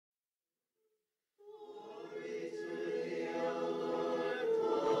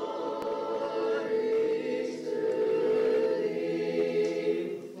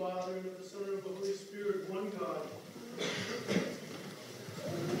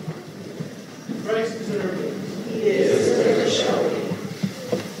Christ is in our midst. He is, and ever shall be.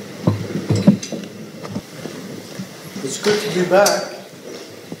 It's good to be back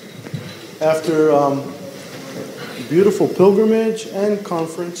after beautiful pilgrimage and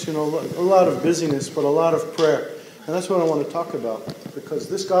conference. You know, a lot of busyness, but a lot of prayer. And that's what I want to talk about, because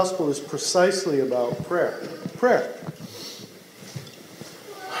this gospel is precisely about prayer. Prayer.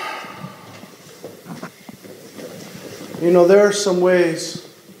 You know, there are some ways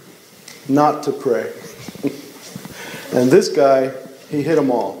not to pray. And this guy, he hit them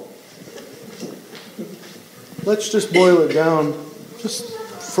all. Let's just boil it down, just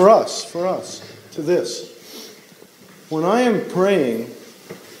for us, to this. When I am praying,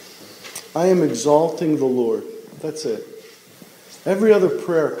 I am exalting the Lord. That's it. Every other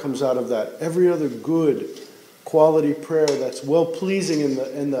prayer comes out of that. Every other good quality prayer that's well-pleasing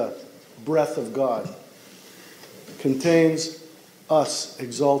in the breath of God contains us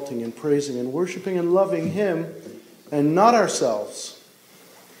exalting and praising and worshiping and loving Him and not ourselves.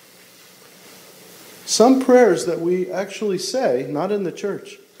 Some prayers that we actually say, not in the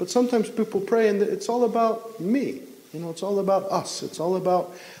church, but sometimes people pray and it's all about me. You know, it's all about us. It's all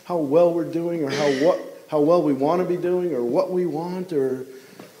about how well we're doing, or how well we want to be doing, or what we want, or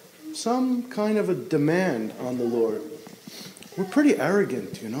some kind of a demand on the Lord. We're pretty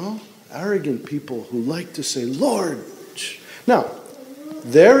arrogant, you know? Arrogant people who like to say, Lord. Now,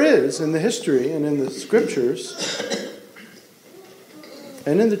 there is in the history and in the scriptures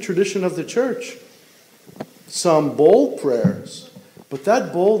and in the tradition of the church some bold prayers, but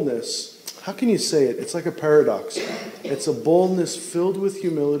that boldness, how can you say it? It's like a paradox. It's a boldness filled with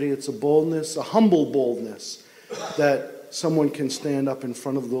humility. It's a boldness, a humble boldness, that someone can stand up in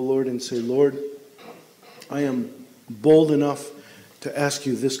front of the Lord and say, Lord, I am bold enough to ask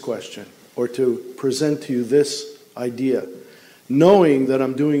you this question, or to present to you this idea, knowing that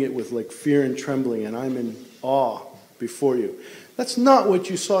I'm doing it with like fear and trembling, and I'm in awe before you. That's not what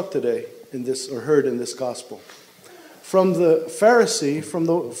you saw today in this, or heard in this gospel. From the Pharisee, from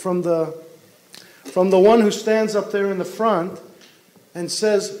the one who stands up there in the front and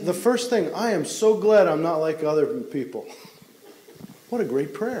says the first thing, I am so glad I'm not like other people. What a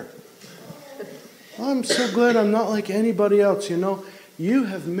great prayer. I'm so glad I'm not like anybody else. You know, you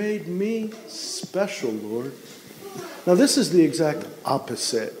have made me special, Lord. Now this is the exact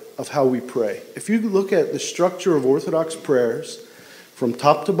opposite of how we pray. If you look at the structure of Orthodox prayers from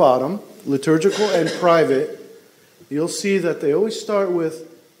top to bottom, liturgical and private, you'll see that they always start with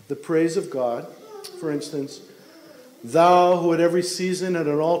the praise of God. For instance, thou who at every season and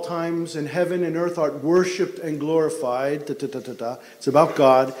at all times in heaven and earth art worshipped and glorified. It's about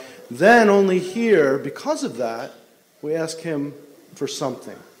God. Then only here, because of that, we ask Him for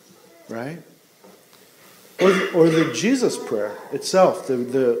something, right? Or the Jesus prayer itself,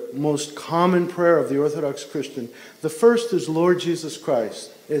 the most common prayer of the Orthodox Christian. The first is Lord Jesus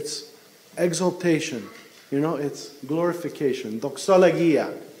Christ. It's exaltation, you know, it's glorification,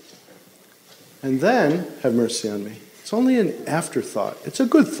 doxologia. And then, have mercy on me. It's only an afterthought. It's a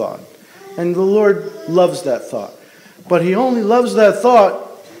good thought. And the Lord loves that thought. But He only loves that thought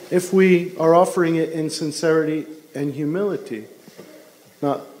if we are offering it in sincerity and humility.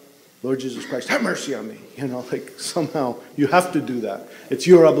 Not, Lord Jesus Christ, have mercy on me. You know, like somehow you have to do that. It's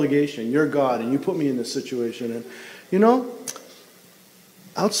your obligation. You're God, and you put me in this situation. And, you know,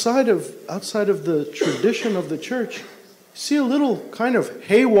 outside of the tradition of the church, see a little kind of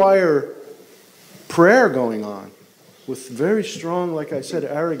haywire prayer going on with very strong, like I said,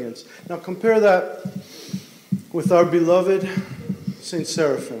 arrogance. Now compare that with our beloved Saint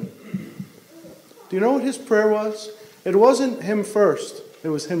Seraphim. Do you know what his prayer was? It wasn't him first, it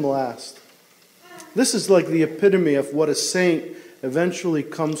was him last. This is like the epitome of what a saint eventually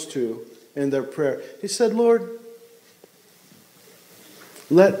comes to in their prayer. He said, Lord,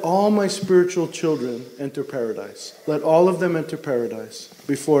 let all my spiritual children enter paradise. Let all of them enter paradise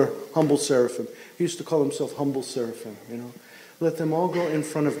before humble seraphim. He used to call himself humble seraphim, you know. Let them all go in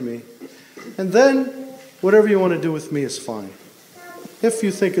front of me. And then, whatever you want to do with me is fine. If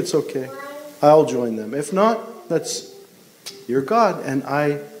you think it's okay, I'll join them. If not, you're God, and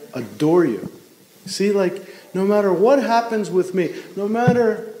I adore you. See, like, no matter what happens with me, no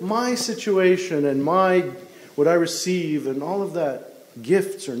matter my situation and what I receive and all of that,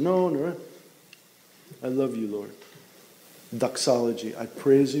 gifts or known, or I love you, Lord. Doxology, I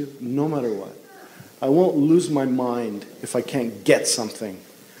praise you no matter what. I won't lose my mind if I can't get something.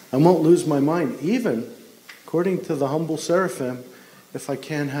 I won't lose my mind, even, according to the humble seraphim, if I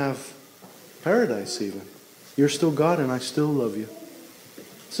can't have paradise even. You're still God and I still love you.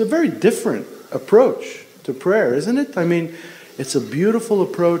 It's a very different approach to prayer, isn't it? I mean, It's a beautiful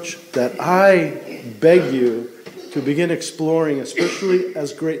approach that I beg you to begin exploring, especially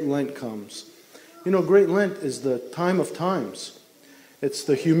as Great Lent comes. You know, Great Lent is the time of times. It's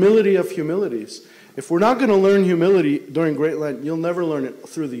the humility of humilities. If we're not going to learn humility during Great Lent, you'll never learn it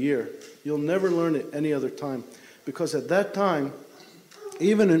through the year. You'll never learn it any other time. Because at that time,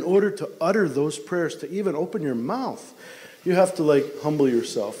 even in order to utter those prayers, to even open your mouth, you have to humble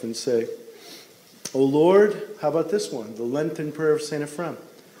yourself and say, O Lord, how about this one? The Lenten prayer of St. Ephrem.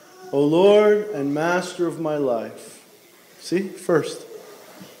 O Lord and Master of my life. See, first,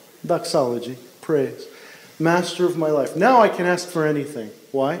 doxology, praise. Master of my life. Now I can ask for anything.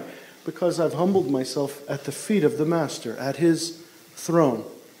 Why? Because I've humbled myself at the feet of the Master, at his throne.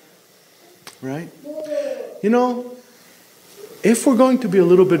 Right? You know, if we're going to be a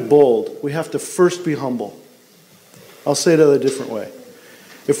little bit bold, we have to first be humble. I'll say it a different way.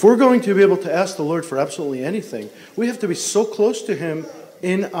 If we're going to be able to ask the Lord for absolutely anything, we have to be so close to him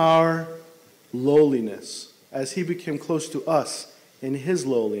in our lowliness, as he became close to us in his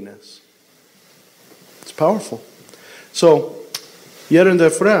lowliness. It's powerful. So, Yerinde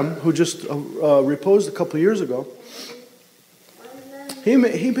Ephrem, who just reposed a couple of years ago, he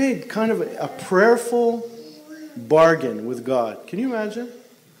made kind of a prayerful bargain with God. Can you imagine?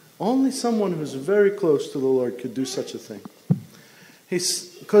 Only someone who's very close to the Lord could do such a thing.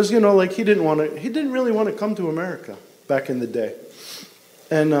 Because he didn't really want to come to America back in the day.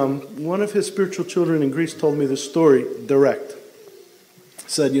 And one of his spiritual children in Greece told me this story direct.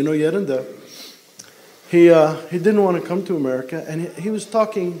 Said, you know, Yerinde, he didn't want to come to America, and he was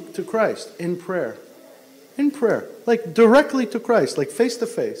talking to Christ in prayer. In prayer, like directly to Christ, like face to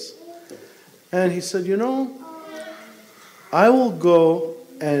face. And he said, you know, I will go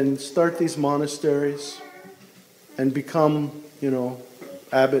and start these monasteries and become,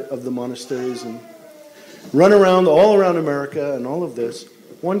 abbot of the monasteries and run around all around America and all of this.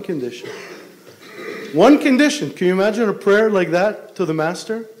 One condition. One condition. Can you imagine a prayer like that to the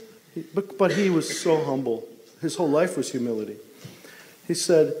Master? But he was so humble. His whole life was humility. He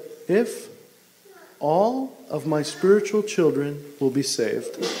said, if all of my spiritual children will be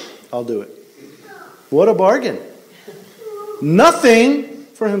saved, I'll do it. What a bargain. Nothing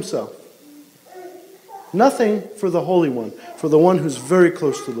for himself. Nothing for the Holy One, for the one who's very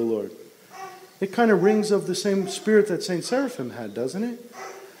close to the Lord. It kind of rings of the same spirit that St. Seraphim had, doesn't it?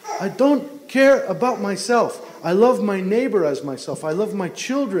 I don't care about myself. I love my neighbor as myself. I love my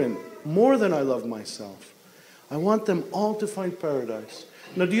children more than I love myself. I want them all to find paradise.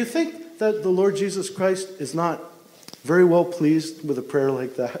 Now, do you think that the Lord Jesus Christ is not very well pleased with a prayer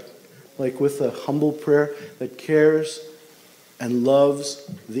like that? Like with a humble prayer that cares and loves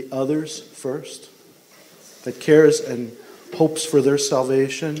the others first? That cares and hopes for their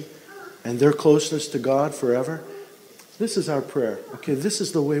salvation and their closeness to God forever? This is our prayer. Okay, this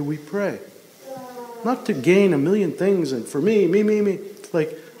is the way we pray. Not to gain a million things and for me.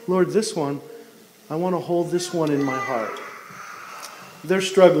 Like, Lord, this one, I want to hold this one in my heart. They're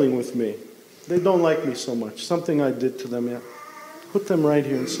struggling with me. They don't like me so much. Something I did to them yet. Put them right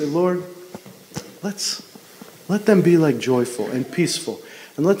here and say, Lord, let them be like joyful and peaceful.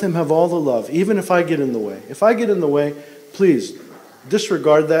 And let them have all the love, even if I get in the way. If I get in the way, please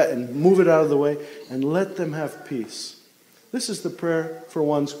disregard that and move it out of the way and let them have peace. This is the prayer for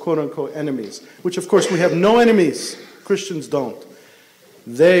one's quote-unquote enemies, which of course we have no enemies. Christians don't.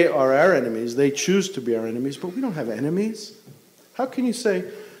 They are our enemies. They choose to be our enemies, but we don't have enemies. How can you say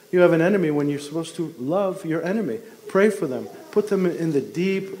you have an enemy when you're supposed to love your enemy? Pray for them. Put them in the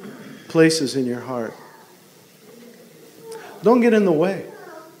deep places in your heart. Don't get in the way.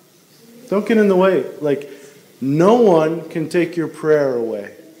 Don't get in the way. Like, no one can take your prayer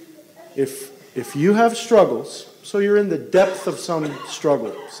away. If you have struggles, so you're in the depth of some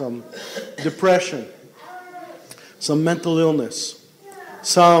struggle, some depression, some mental illness,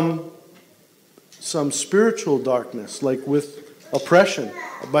 some spiritual darkness, like with oppression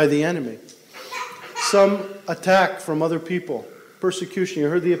by the enemy, some attack from other people, persecution. You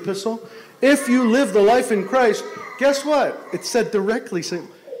heard the epistle? If you live the life in Christ, guess what? It said directly,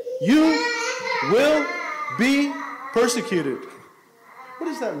 you will be persecuted. What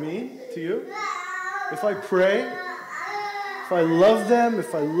does that mean to you? If I pray, if I love them,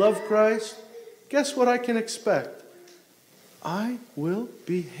 if I love Christ, guess what I can expect? I will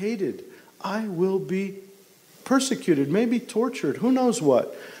be hated. I will be persecuted, maybe tortured, who knows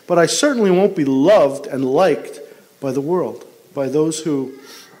what. But I certainly won't be loved and liked by the world, by those who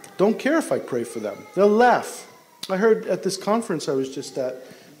don't care if I pray for them. They'll laugh. I heard at this conference I was just at,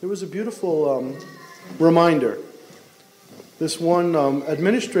 there was a beautiful reminder. This one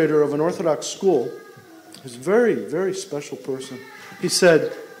administrator of an Orthodox school He's a very, very special person. He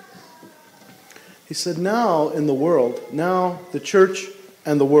said, now in the world, now the church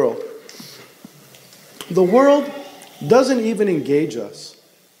and the world doesn't even engage us.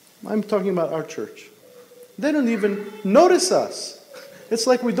 I'm talking about our church. They don't even notice us. It's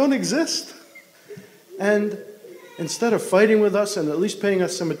like we don't exist. And instead of fighting with us and at least paying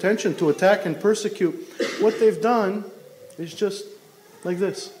us some attention to attack and persecute, what they've done is just like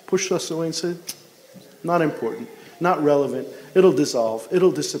this. Push us away and say, not important, not relevant. It'll dissolve.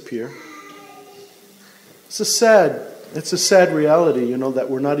 It'll disappear. It's a sad reality, that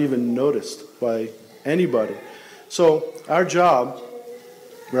we're not even noticed by anybody. So our job,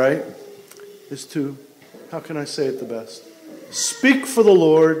 right, is to, how can I say it the best? Speak for the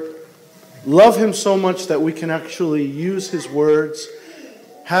Lord, love Him so much that we can actually use His words,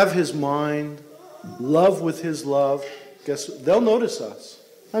 have His mind, love with His love. Guess they'll notice us.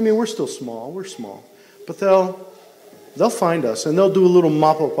 I mean, we're still small. We're small. But they'll find us, and they'll do a little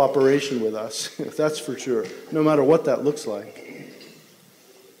mop-up operation with us. That's for sure. No matter what that looks like.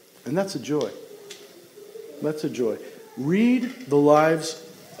 And that's a joy. That's a joy. Read the lives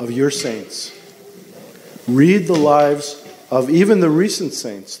of your saints. Read the lives of even the recent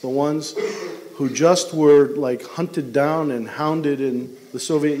saints, the ones who just were like hunted down and hounded in the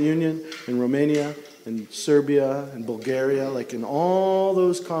Soviet Union, in Romania, in Serbia, in Bulgaria, like in all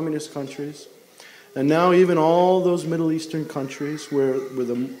those communist countries. And now even all those Middle Eastern countries where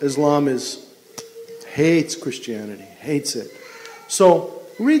Islam hates Christianity, hates it. So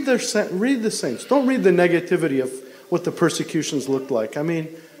read the saints. Don't read the negativity of what the persecutions looked like. I mean,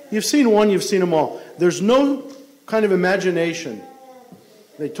 you've seen one, you've seen them all. There's no kind of imagination.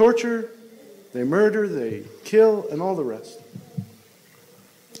 They torture, they murder, they kill, and all the rest.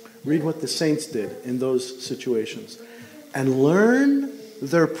 Read what the saints did in those situations. And learn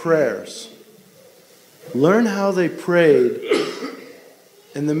their prayers. Learn how they prayed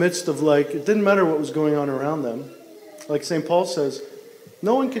in the midst of it didn't matter what was going on around them. Like St. Paul says,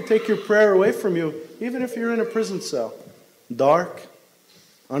 no one can take your prayer away from you, even if you're in a prison cell. Dark,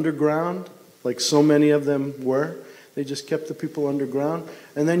 underground, like so many of them were. They just kept the people underground.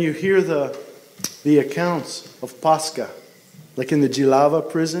 And then you hear the accounts of Pascha, like in the Jilava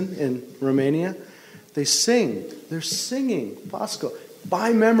prison in Romania. They sing. They're singing Pascha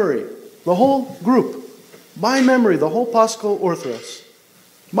by memory. The whole group. By memory. The whole Paschal Orthodox.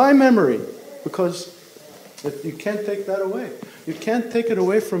 By memory. Because you can't take that away. You can't take it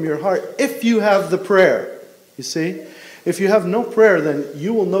away from your heart if you have the prayer. You see? If you have no prayer, then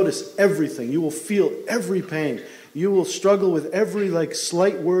you will notice everything. You will feel every pain. You will struggle with every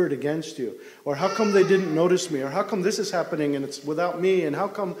slight word against you. Or how come they didn't notice me? Or how come this is happening and it's without me? And how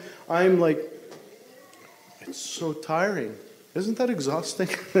come I'm it's so tiring. Isn't that exhausting?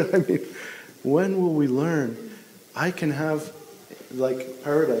 I mean, when will we learn? I can have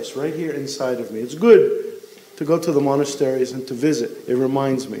paradise right here inside of me. It's good to go to the monasteries and to visit. It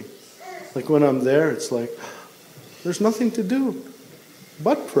reminds me. When I'm there, it's there's nothing to do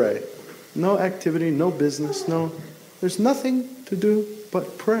but pray. No activity, no business, there's nothing to do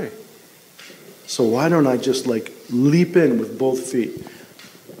but pray. So why don't I just leap in with both feet?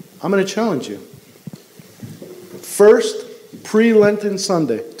 I'm going to challenge you. First pre-Lenten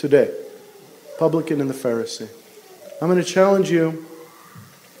Sunday, today, Publican and the Pharisee. I'm going to challenge you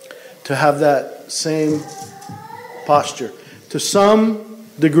to have that same posture to some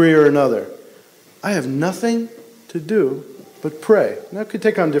degree or another. I have nothing to do but pray. Now, it could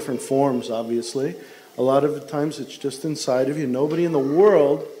take on different forms, obviously. A lot of the times it's just inside of you. Nobody in the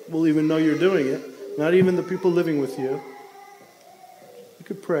world will even know you're doing it. Not even the people living with you. You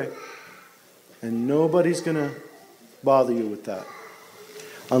could pray. And nobody's going to bother you with that.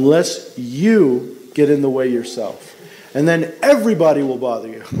 Unless you get in the way yourself. And then everybody will bother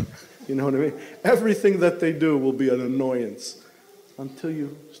you. You know what I mean? Everything that they do will be an annoyance. Until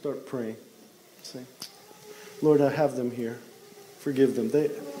you start praying. Say, Lord, I have them here. Forgive them. They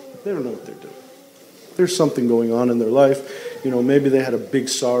don't know what they're doing. There's something going on in their life. Maybe they had a big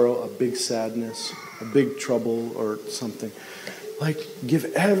sorrow, a big sadness, a big trouble or something. Give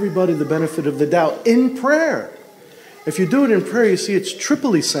everybody the benefit of the doubt in prayer. If you do it in prayer, you see it's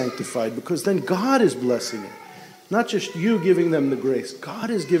triply sanctified because then God is blessing it. Not just you giving them the grace.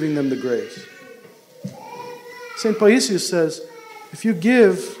 God is giving them the grace. St. Paisius says, if you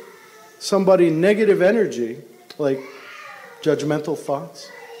give somebody negative energy, like judgmental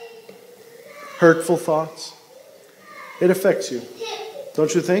thoughts, hurtful thoughts, it affects you.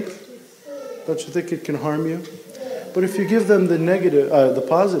 Don't you think? Don't you think it can harm you? But if you give them the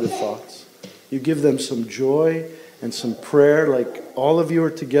positive thoughts, you give them some joy and some prayer, all of you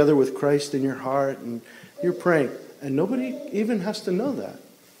are together with Christ in your heart, and You're praying. And nobody even has to know that.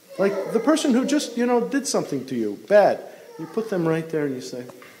 Like the person who just, did something to you, bad. You put them right there and you say,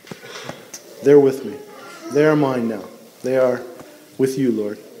 they're with me. They are mine now. They are with you,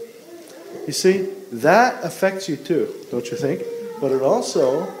 Lord. You see, that affects you too, don't you think? But it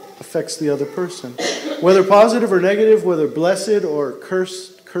also affects the other person. Whether positive or negative, whether blessed or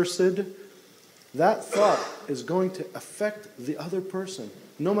cursed, that thought is going to affect the other person,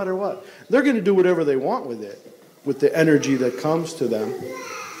 no matter what. They're going to do whatever they want with it, with the energy that comes to them.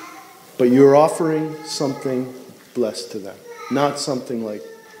 But you're offering something blessed to them, not something like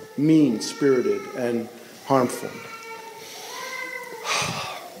mean-spirited and harmful.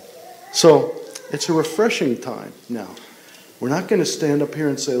 So, it's a refreshing time now. We're not going to stand up here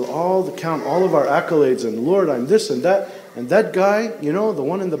and say, count all of our accolades, and Lord, I'm this and that guy, the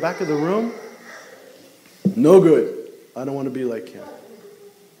one in the back of the room, no good. I don't want to be like him.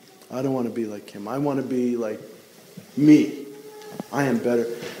 I don't want to be like him. I want to be like me. I am better.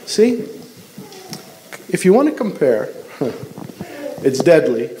 See, if you want to compare, it's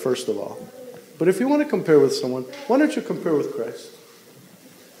deadly, first of all. But if you want to compare with someone, why don't you compare with Christ?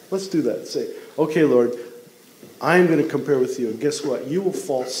 Let's do that. Say, okay, Lord, I'm going to compare with you. Guess what? You will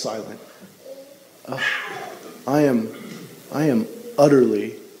fall silent. I am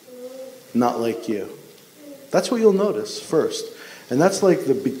utterly not like you. That's what you'll notice first. And that's like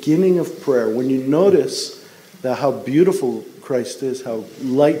the beginning of prayer. When you notice that how beautiful Christ is, how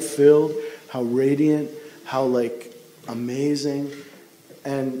light-filled, how radiant, how amazing.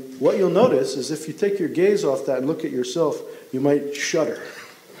 And what you'll notice is if you take your gaze off that and look at yourself, you might shudder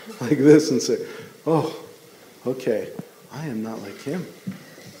like this and say, oh, okay, I am not like him.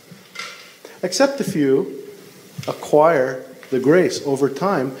 Except if you acquire the grace over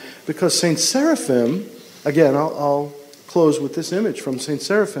time, because Saint Seraphim, again, I'll close with this image from Saint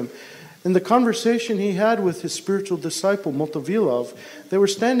Seraphim. In the conversation he had with his spiritual disciple, Motovilov, they were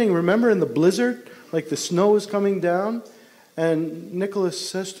standing, remember, in the blizzard, like the snow was coming down, and Nicholas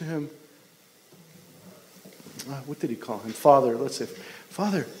says to him, what did he call him? Father, let's say,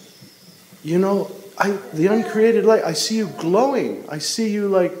 Father, the uncreated light, I see you glowing. I see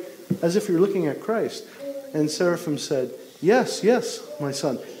you as if you're looking at Christ. And Seraphim said, yes, my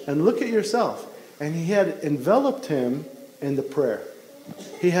son. And look at yourself. And he had enveloped him in the prayer.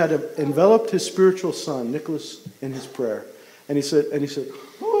 He had enveloped his spiritual son, Nicholas, in his prayer. And he said,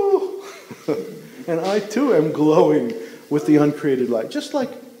 oh, and I too am glowing with the uncreated light. Just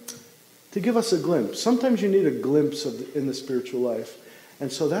like to give us a glimpse. Sometimes you need a glimpse in the spiritual life.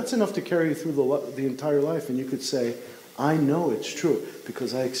 And so that's enough to carry you through the entire life. And you could say, I know it's true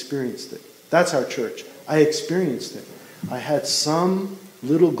because I experienced it. That's our church. I experienced it. I had some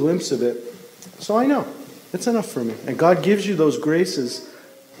little glimpse of it. So I know. It's enough for me. And God gives you those graces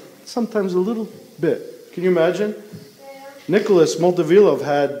sometimes a little bit. Can you imagine? Nicholas Moldavilov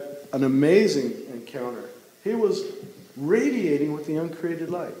had an amazing encounter. He was radiating with the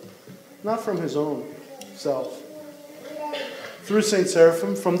uncreated light. Not from his own self. Through Saint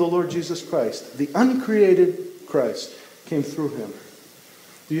Seraphim, from the Lord Jesus Christ. The uncreated Christ came through him.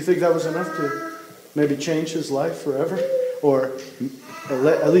 Do you think that was enough to maybe change his life forever? Or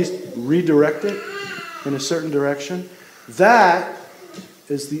at least redirect it in a certain direction? That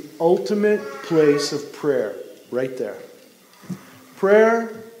is the ultimate place of prayer, right there.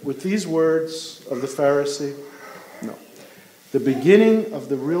 Prayer with these words of the Pharisee? No. The beginning of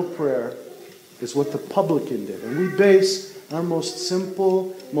the real prayer is what the publican did. And we base our most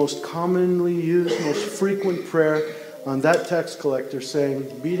simple, most commonly used, most frequent prayer on that tax collector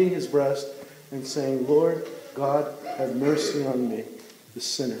beating his breast and saying, Lord God, have mercy on me, the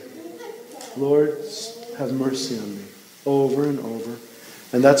sinner. Lord, have mercy on me. Over and over.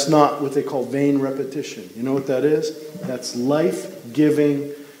 And that's not what they call vain repetition. You know what that is? That's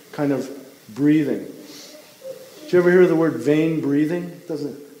life-giving kind of breathing. Did you ever hear the word vain breathing?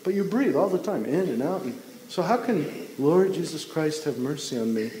 But you breathe all the time, in and out. So how can Lord Jesus Christ have mercy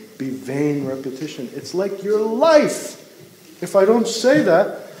on me be vain repetition? It's like your life. If I don't say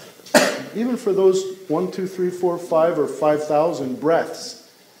that, even for those 1, 2, 3, 4, 5, or 5,000 breaths,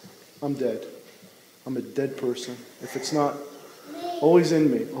 I'm dead. I'm a dead person. If it's not always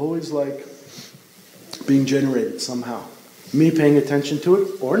in me, always being generated somehow. Me paying attention to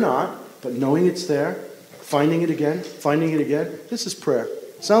it or not, but knowing it's there, finding it again. This is prayer.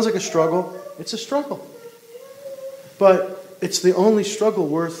 Sounds like a struggle. It's a struggle. But it's the only struggle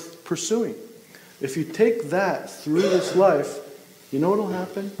worth pursuing. If you take that through this life, you know what will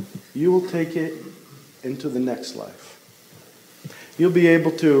happen? You will take it into the next life. You'll be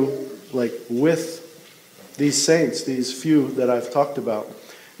able to, with these saints, these few that I've talked about,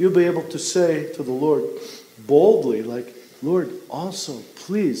 You'll be able to say to the Lord boldly, like, Lord, also,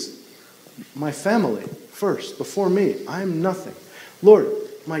 please, my family first, before me. I'm nothing. Lord,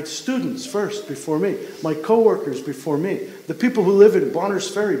 my students first, before me. My co-workers before me. The people who live in Bonner's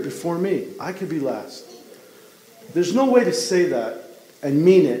Ferry before me. I could be last. There's no way to say that and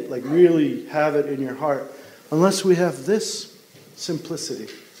mean it, like really have it in your heart, unless we have this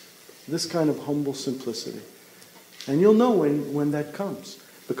simplicity, this kind of humble simplicity. And you'll know when that comes,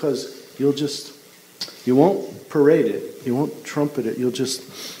 because you won't parade it, you won't trumpet it,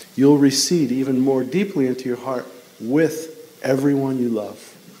 you'll recede even more deeply into your heart with everyone you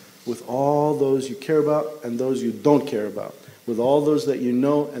love, with all those you care about and those you don't care about, with all those that you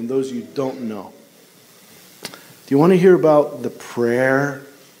know and those you don't know. Do you want to hear about the prayer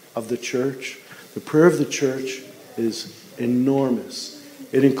of the church? The prayer of the church is enormous.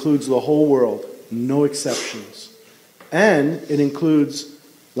 It includes the whole world, no exceptions. And it includes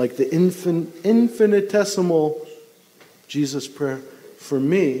like the infinitesimal Jesus prayer for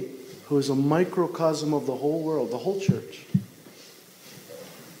me, who is a microcosm of the whole world, the whole church.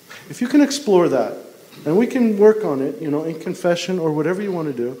 If you can explore that, and we can work on it, in confession or whatever you want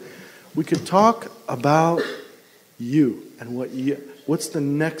to do, we could talk about you and what's the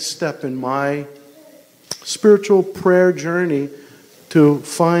next step in my spiritual prayer journey to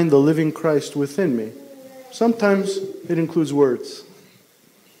find the living Christ within me. Sometimes it includes words.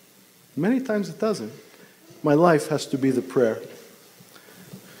 Many times it doesn't. My life has to be the prayer.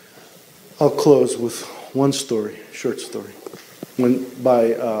 I'll close with one story, short story,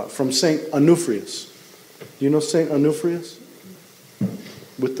 from Saint Onufrius. Do you know Saint Onufrius?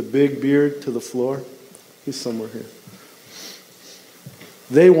 With the big beard to the floor. He's somewhere here.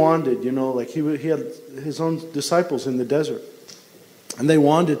 They wanted, like he had his own disciples in the desert. And they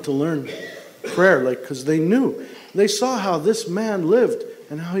wanted to learn prayer, because they knew. They saw how this man lived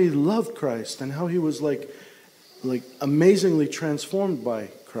and how he loved Christ and how he was like amazingly transformed by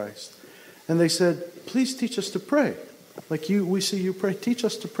Christ. And they said, please teach us to pray. We see you pray. Teach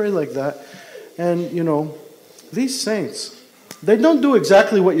us to pray like that. And, these saints, they don't do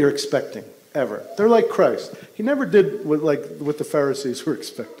exactly what you're expecting. Ever. They're like Christ. He never did what the Pharisees were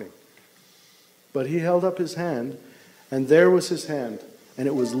expecting. But he held up his hand, and there was his hand, and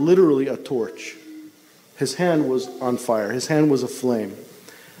it was literally a torch. His hand was on fire. His hand was aflame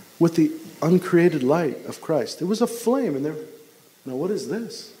with the uncreated light of Christ. It was a flame, and now what is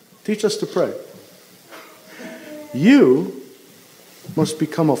this? Teach us to pray. You must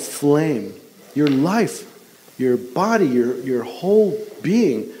become a flame. Your life, your body, your whole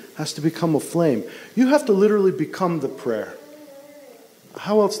being has to become a flame. You have to literally become the prayer.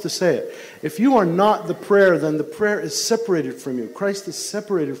 How else to say it? If you are not the prayer, then the prayer is separated from you. Christ is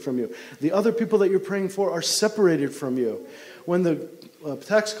separated from you. The other people that you're praying for are separated from you. When the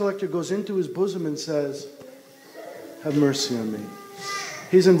tax collector goes into his bosom and says, have mercy on me,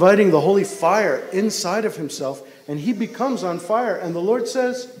 he's inviting the holy fire inside of himself, and he becomes on fire. And the Lord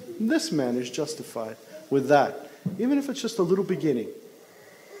says, this man is justified with that. Even if it's just a little beginning.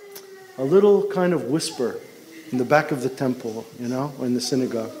 A little kind of whisper in the back of the temple, or in the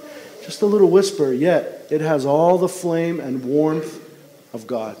synagogue. Just a little whisper, yet it has all the flame and warmth of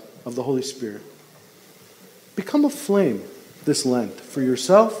God, of the Holy Spirit. Become a flame this Lent for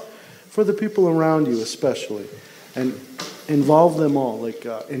yourself, for the people around you especially, and involve them all,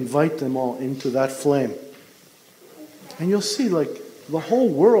 invite them all into that flame. And you'll see the whole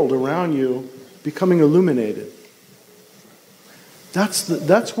world around you becoming illuminated.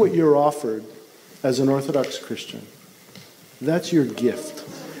 That's what you're offered as an Orthodox Christian. That's your gift.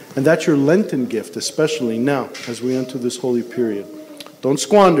 And that's your Lenten gift, especially now as we enter this holy period. Don't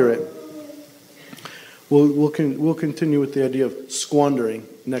squander it. We'll continue with the idea of squandering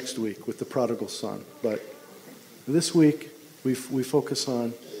next week with the prodigal son. But this week we focus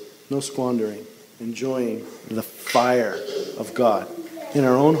on no squandering, enjoying the fire of God in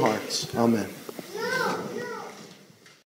our own hearts. Amen.